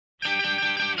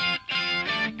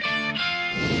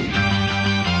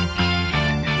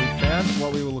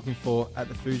what we were looking for at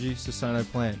the Fuji Susono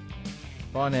plant.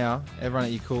 By now, everyone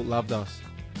at Yakult loved us,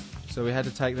 so we had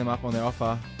to take them up on their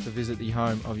offer to visit the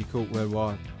home of Yakult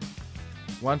worldwide.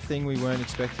 One thing we weren't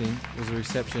expecting was the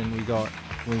reception we got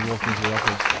when we walked into the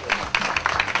office.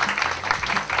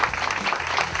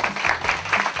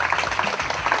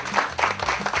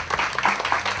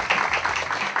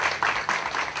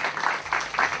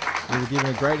 We were given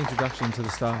a great introduction to the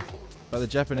staff, but the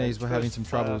Japanese were having some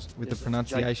troubles with the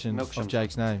pronunciation of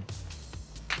Jake's name.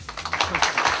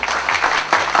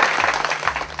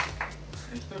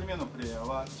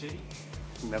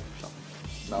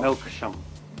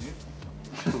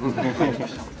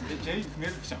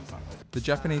 The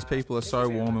Japanese people are so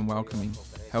warm and welcoming.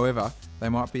 However, they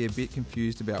might be a bit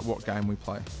confused about what game we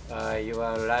play.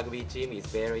 Your rugby team is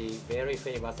very, very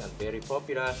famous and very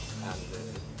popular, and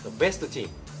the best team.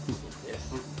 Yes.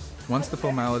 Once the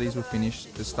formalities were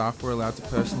finished, the staff were allowed to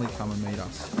personally come and meet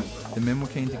us. The men were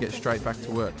keen to get straight back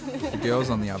to work. The girls,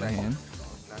 on the other hand...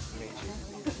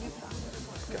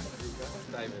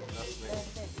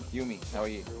 Yumi, how are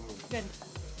you? Good.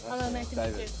 Hello, nice to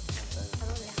meet you.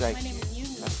 Jake. My name is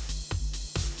Yumi.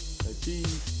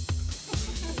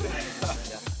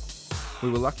 We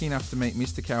were lucky enough to meet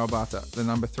Mr. Kawabata, the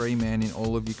number 3 man in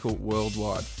all of Yakult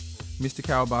worldwide. Mr.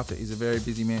 Kawabata is a very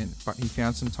busy man, but he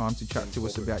found some time to chat to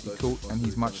us about Yakult and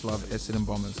his much-loved Essendon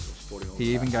Bombers.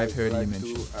 He even gave Herdy a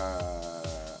mention.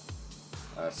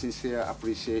 Sincere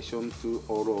appreciation to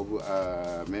all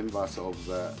of members of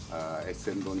the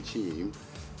Essendon team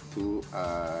to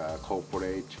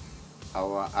cooperate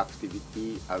our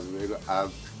activity as well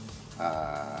as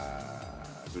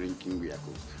drinking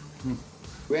Yakult.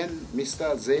 When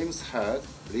Mr. James Hurd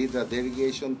led the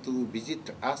delegation to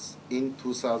visit us in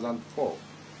 2004,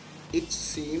 it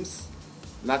seems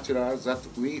natural that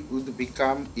we would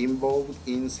become involved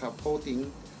in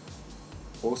supporting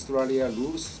Australia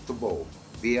rules football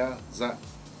via the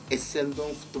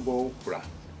Essendon Football Club.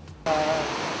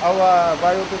 Our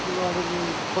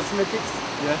biotechnology cosmetics,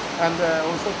 and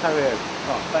also career.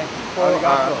 Oh, thank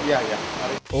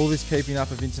you. All this keeping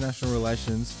up of international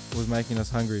relations was making us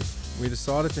hungry. We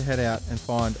decided to head out and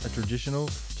find a traditional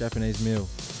Japanese meal.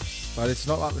 But it's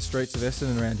not like the streets of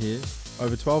Essendon around here.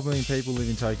 Over 12 million people live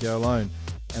in Tokyo alone,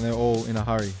 and they're all in a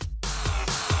hurry.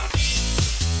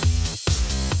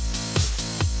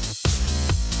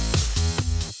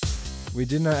 We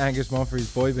didn't know Angus Monfrey's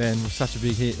boy band was such a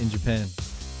big hit in Japan.